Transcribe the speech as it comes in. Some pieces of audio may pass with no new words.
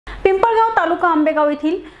तालुका आंबेगाव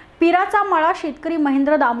येथील पिराचा मळा शेतकरी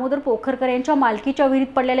महेंद्र दामोदर पोखरकर यांच्या मालकीच्या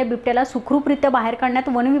विहिरीत पडलेल्या बिबट्याला सुखरूपरित्या बाहेर काढण्यात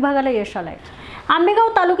वन विभागाला यश आले आहे। आंबेगाव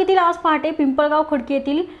तालुक्यातील आज पहाटे पिंपळगाव खडकी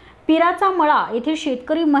येथील पिराचा मळा येथील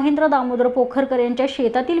शेतकरी महेंद्र दामोदर पोखरकर यांच्या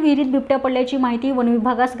शेतातील विहिरीत बिबट्या पडल्याची माहिती वन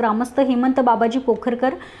विभागास ग्रामस्थ हेमंत बाबाजी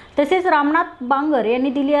पोखरकर तसेच रामनाथ बांगर यांनी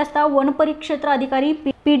दिली असता वन परिक्षेत्र अधिकारी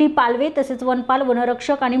पी.डी. पालवे तसेच वनपाल,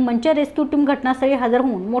 वनरक्षक आणि मंच रेस्क्यू टीम घटनास्थळी हजर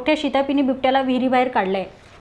होऊन मोठ्या शिताफीने बिबट्याला विहिरीबाहेर काढले।